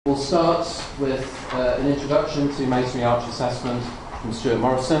We'll start with an introduction to Masonry Arch Assessment from Stuart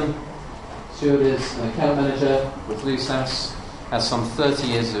Morrison. Stuart is an account manager with LUSAS, has some 30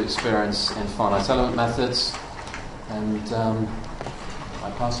 years of experience in finite element methods, and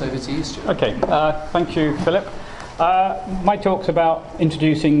I pass over to you, Stuart. Okay, thank you, Philip. My talk's about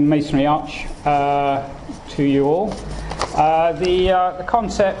introducing Masonry Arch to you all. The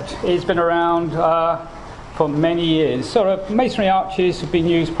concept has been around for many years. Sort of masonry arches have been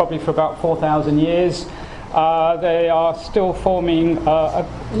used probably for about 4,000 years. They are still forming a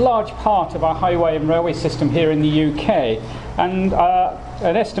large part of our highway and railway system here in the UK. And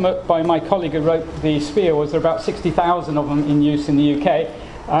an estimate by my colleague who wrote the SPIA was there are about 60,000 of them in use in the UK.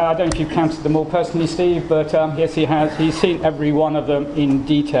 I don't know if you've counted them all personally, Steve, but yes, he has. He's seen every one of them in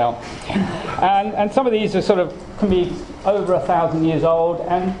detail. And some of these are can be over 1,000 years old,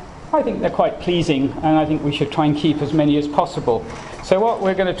 and I think they're quite pleasing, and I think we should try and keep as many as possible. So what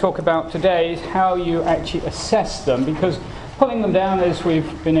we're going to talk about today is how you actually assess them, because pulling them down, as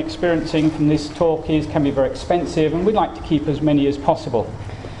we've been experiencing from this talk, can be very expensive, and we'd like to keep as many as possible.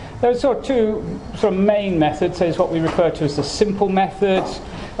 There are two main methods. There's what we refer to as the simple methods,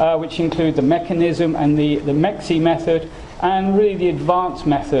 which include the mechanism and the MEXE method, and really the advanced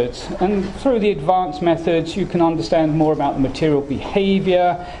methods. And through the advanced methods you can understand more about the material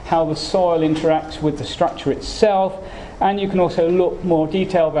behaviour, how the soil interacts with the structure itself, and you can also look more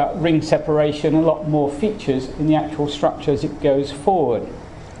detail about ring separation and a lot more features in the actual structure as it goes forward.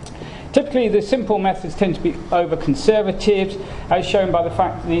 Typically the simple methods tend to be over-conservative, as shown by the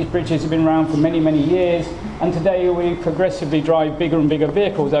fact that these bridges have been around for many, many years, and today we progressively drive bigger and bigger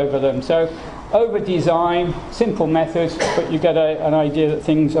vehicles over them. So over-design, simple methods, but you get an idea that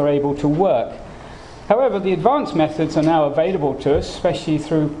things are able to work. However, the advanced methods are now available to us, especially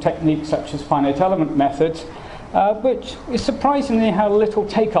through techniques such as finite element methods, which is surprisingly how little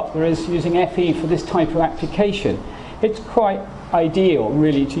take-up there is using FE for this type of application. It's quite ideal,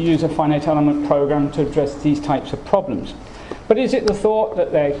 really, to use a finite element program to address these types of problems. But is it the thought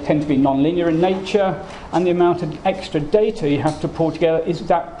that they tend to be nonlinear in nature, and the amount of extra data you have to pull together, is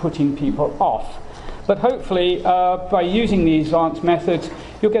that putting people off? But hopefully, by using these advanced methods,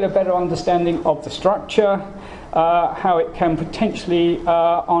 you'll get a better understanding of the structure, how it can potentially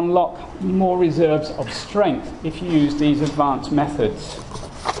unlock more reserves of strength if you use these advanced methods.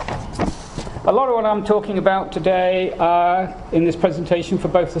 A lot of what I'm talking about today in this presentation for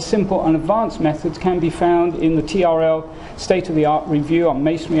both the simple and advanced methods can be found in the TRL State-of-the-Art Review on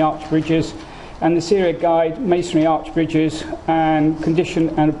Masonry Arch Bridges and the Syria Guide Masonry Arch Bridges and Condition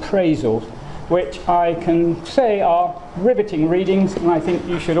and Appraisal, which I can say are riveting readings, and I think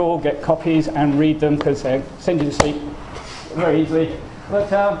you should all get copies and read them because they send you to sleep very easily. But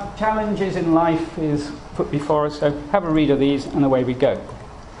challenges in life is put before us, so have a read of these and away we go.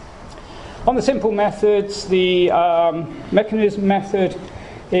 On the simple methods, the mechanism method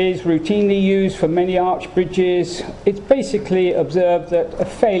is routinely used for many arch bridges. It's basically observed that a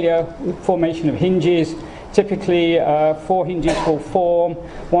failure with formation of hinges, typically 4 hinges will form,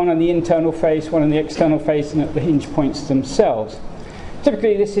 one on the internal face, one on the external face, and at the hinge points themselves.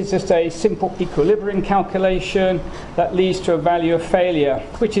 Typically this is just a simple equilibrium calculation that leads to a value of failure,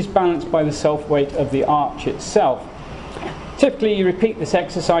 which is balanced by the self-weight of the arch itself. Typically you repeat this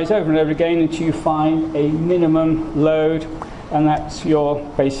exercise over and over again until you find a minimum load, and that's your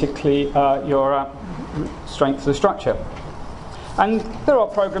basically your strength of the structure. And there are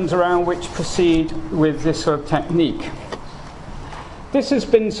programs around which proceed with this sort of technique. This has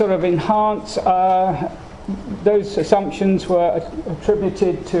been enhanced. Those assumptions were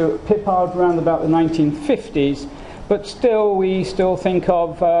attributed to Pippard around about the 1950s, but still we think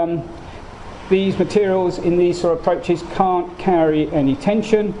of these materials in these sort of approaches can't carry any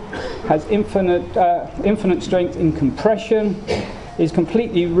tension, has infinite strength in compression, is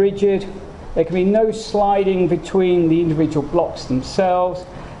completely rigid, there can be no sliding between the individual blocks themselves,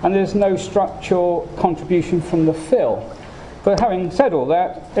 and there's no structural contribution from the fill. But having said all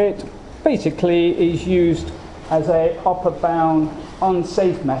that, it basically is used as a upper bound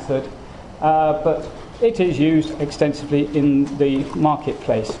unsafe method, but it is used extensively in the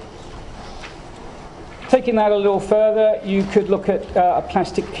marketplace. Taking that a little further, you could look at a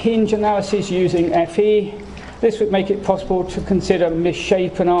plastic hinge analysis using FE. This would make it possible to consider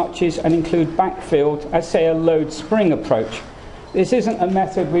misshapen arches and include backfilled as, say, a load spring approach. This isn't a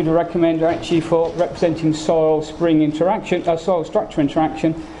method we'd recommend actually for representing soil spring interaction, soil structure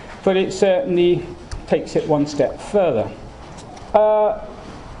interaction, but it certainly takes it one step further.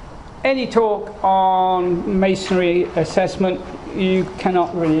 Any talk on masonry assessment, you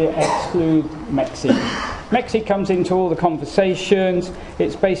cannot really exclude MEXE. MEXE comes into all the conversations.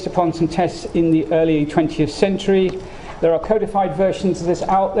 It's based upon some tests in the early 20th century. There are codified versions of this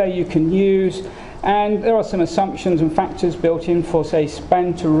out there you can use, and there are some assumptions and factors built in for, say,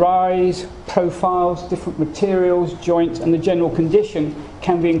 span to rise, profiles, different materials, joints, and the general condition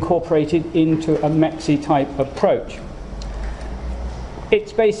can be incorporated into a MEXE type approach.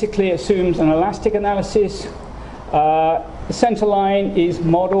 It basically assumes an elastic analysis. The center line is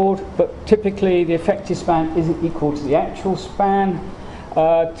modelled, but typically the effective span isn't equal to the actual span.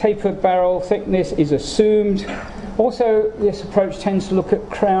 Tapered barrel thickness is assumed. Also, this approach tends to look at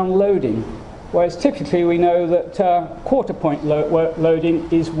crown loading, whereas typically we know that quarter point loading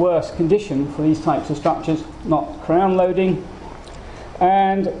is worse condition for these types of structures, not crown loading.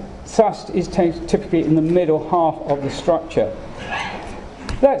 And thrust is typically in the middle half of the structure.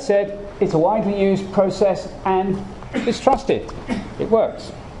 That said, it's a widely used process and it's trusted. It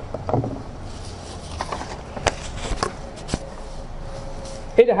works.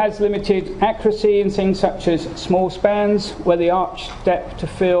 It has limited accuracy in things such as small spans, where the arch depth to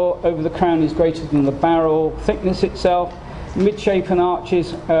fill over the crown is greater than the barrel thickness itself. Mid-shapen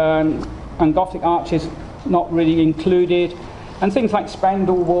arches and Gothic arches not really included. And things like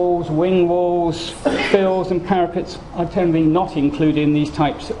spandrel walls, wing walls, fills and parapets are generally not included in these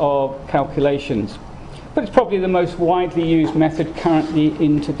types of calculations. But it's probably the most widely used method currently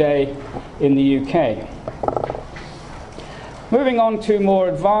in today in the UK. Moving on to more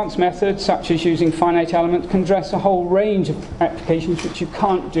advanced methods, such as using finite elements, can address a whole range of applications which you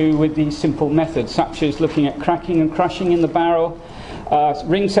can't do with these simple methods, such as looking at cracking and crushing in the barrel,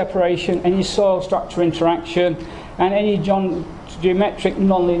 ring separation, any soil structure interaction, and any geometric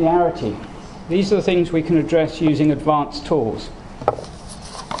nonlinearity. These are the things we can address using advanced tools.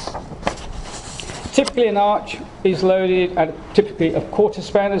 Typically an arch is loaded at typically a quarter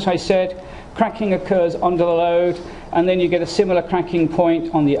span, as I said. Cracking occurs under the load, and then you get a similar cracking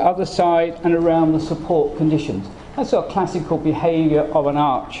point on the other side and around the support conditions. That's a classical behaviour of an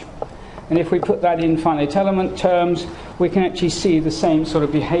arch. And if we put that in finite element terms, we can actually see the same sort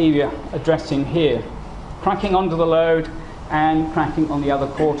of behaviour addressing here. Cracking under the load and cracking on the other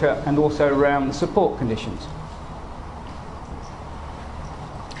quarter and also around the support conditions.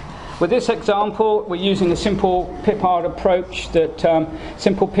 With this example, we're using a simple pip-art approach that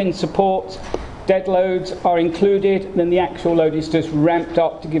simple pin supports, dead loads are included, then the actual load is just ramped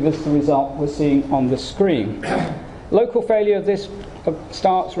up to give us the result we're seeing on the screen. Local failure of this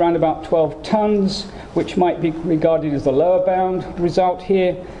starts around about 12 tons, which might be regarded as the lower bound result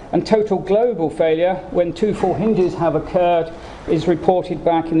here, and total global failure, when 2 full hinges have occurred, is reported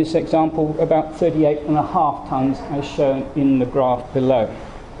back in this example about 38.5 tons, as shown in the graph below.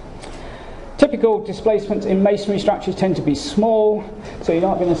 Typical displacements in masonry structures tend to be small, so you're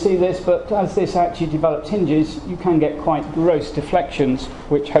not going to see this, but as this actually develops hinges, you can get quite gross deflections,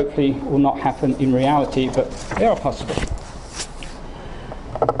 which hopefully will not happen in reality, but they are possible.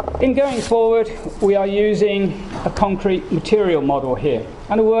 In going forward, we are using a concrete material model here.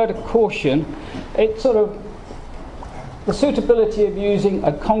 And a word of caution, it's sort of the suitability of using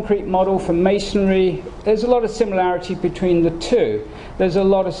a concrete model for masonry. There's a lot of similarity between the two. There's a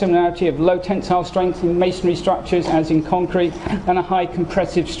lot of similarity of low tensile strength in masonry structures as in concrete, and a high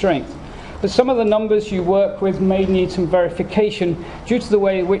compressive strength. But some of the numbers you work with may need some verification due to the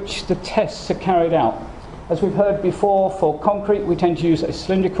way in which the tests are carried out. As we've heard before, for concrete we tend to use a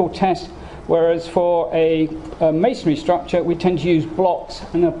cylindrical test, whereas for a masonry structure we tend to use blocks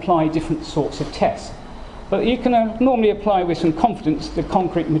and apply different sorts of tests. But you can normally apply with some confidence the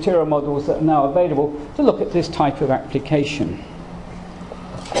concrete material models that are now available to look at this type of application.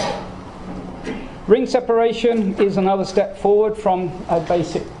 Ring separation is another step forward from a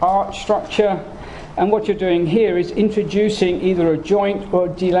basic arch structure, and what you're doing here is introducing either a joint or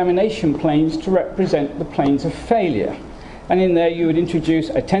delamination planes to represent the planes of failure. And in there you would introduce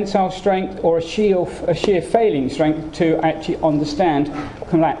a tensile strength or a shear failing strength to actually understand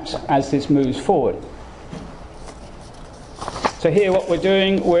collapse as this moves forward. So here what we're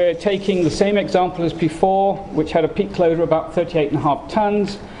doing, we're taking the same example as before, which had a peak load of about 38.5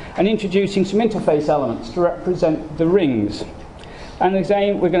 tons, and introducing some interface elements to represent the rings. And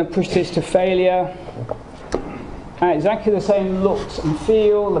again, we're going to push this to failure. Exactly the same looks and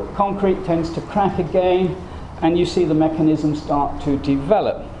feel. The concrete tends to crack again, and you see the mechanism start to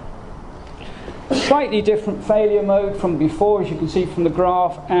develop. Slightly different failure mode from before, as you can see from the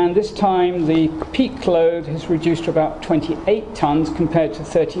graph, and this time the peak load has reduced to about 28 tons compared to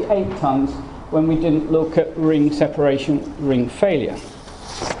 38 tons when we didn't look at ring separation, ring failure.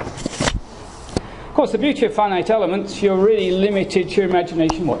 Of course, the beauty of finite elements, you're really limited to your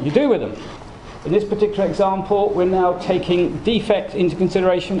imagination what you do with them. In this particular example, we're now taking defect into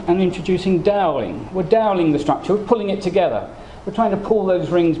consideration and introducing doweling. We're doweling the structure, we're pulling it together. We're trying to pull those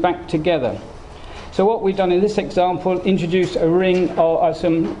rings back together. So what we've done in this example, introduced a ring of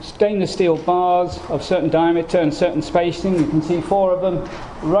some stainless steel bars of certain diameter and certain spacing. You can see 4 of them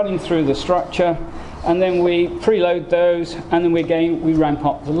running through the structure, and then we preload those, and then we ramp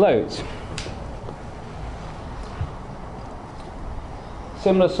up the loads.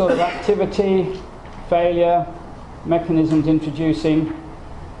 Similar sort of activity, failure, mechanisms introducing.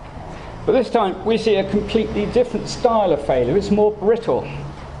 But this time we see a completely different style of failure. It's more brittle.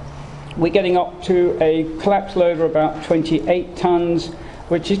 We're getting up to a collapse load of about 28 tons,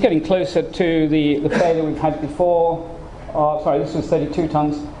 which is getting closer to the failure we've had before. Sorry, this was 32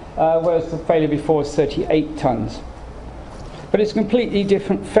 tons, whereas the failure before was 38 tons. But it's a completely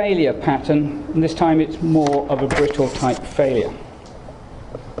different failure pattern, and this time it's more of a brittle type failure.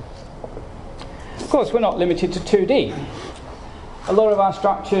 Of course, we're not limited to 2D. A lot of our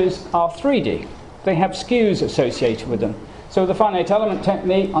structures are 3D. They have skews associated with them. So with the finite element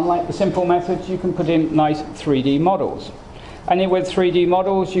technique, unlike the simple methods, you can put in nice 3D models. And with 3D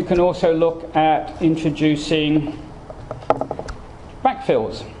models, you can also look at introducing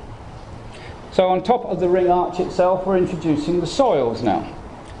backfills. So on top of the ring arch itself, we're introducing the soils now.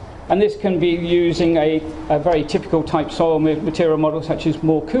 And this can be using a very typical type soil material model such as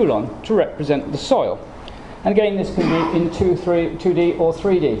Moore-Coulon to represent the soil. And again, this can be in 2D or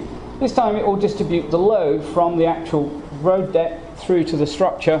 3D. This time it will distribute the load from the actual road depth through to the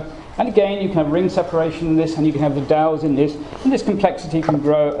structure. And again, you can have ring separation in this, and you can have the dowels in this, and this complexity can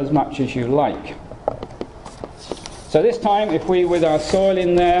grow as much as you like. So this time, if we, with our soil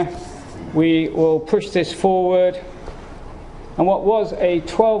in there, we will push this forward. And what was a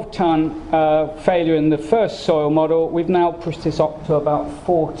 12-ton failure in the first soil model, we've now pushed this up to about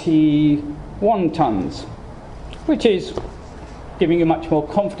 41 tons, which is giving you much more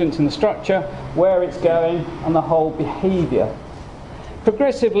confidence in the structure, where it's going, and the whole behaviour.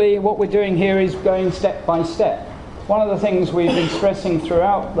 Progressively, what we're doing here is going step by step. One of the things we've been stressing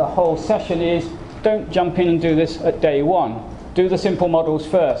throughout the whole session is don't jump in and do this at day one. Do the simple models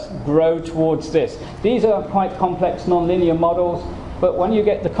first, grow towards this. These are quite complex non-linear models, but when you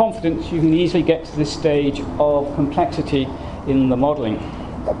get the confidence, you can easily get to this stage of complexity in the modelling.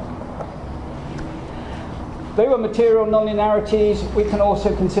 They were material nonlinearities. We can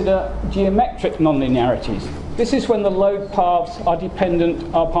also consider geometric nonlinearities. This is when the load paths are dependent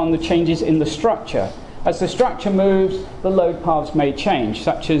upon the changes in the structure. As the structure moves, the load paths may change,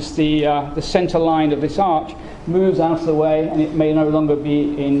 such as the centre line of this arch moves out of the way, and it may no longer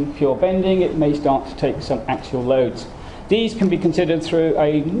be in pure bending. It may start to take some axial loads. These can be considered through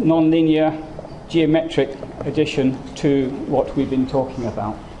a nonlinear geometric addition to what we've been talking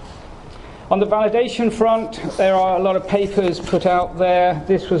about. On the validation front, there are a lot of papers put out there.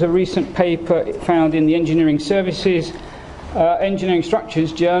 This was a recent paper found in the Engineering Services, Engineering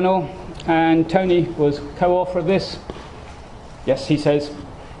Structures Journal, and Tony was co-author of this. Yes, he says.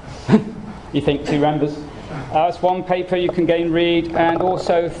 He thinks he remembers. That's one paper you can go and read, and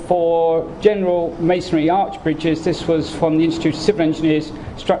also for general masonry arch bridges, this was from the Institute of Civil Engineers,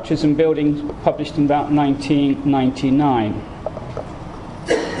 Structures and Buildings, published in about 1999.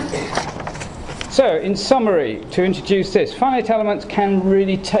 So, in summary, to introduce this, finite elements can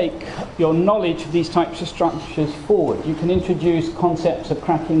really take your knowledge of these types of structures forward. You can introduce concepts of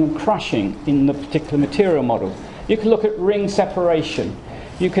cracking and crushing in the particular material model. You can look at ring separation.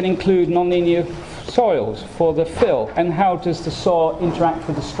 You can include nonlinear soils for the fill, and how does the soil interact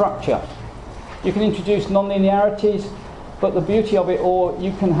with the structure. You can introduce nonlinearities, but the beauty of it all,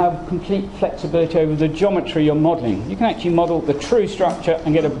 you can have complete flexibility over the geometry you're modelling. You can actually model the true structure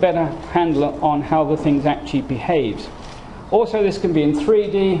and get a better handle on how the thing actually behaves. Also, this can be in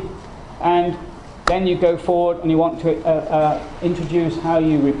 3D, and then you go forward and you want to introduce how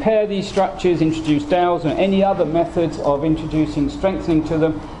you repair these structures, introduce dowels and any other methods of introducing strengthening to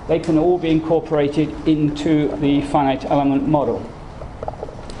them. They can all be incorporated into the finite element model.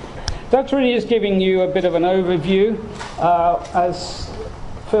 That's really just giving you a bit of an overview. As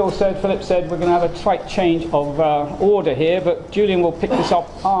Philip said, we're going to have a slight change of order here, but Julian will pick this up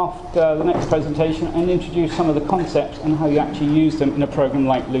after the next presentation and introduce some of the concepts and how you actually use them in a program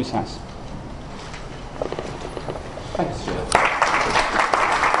like LUSAS. Thanks, Stuart.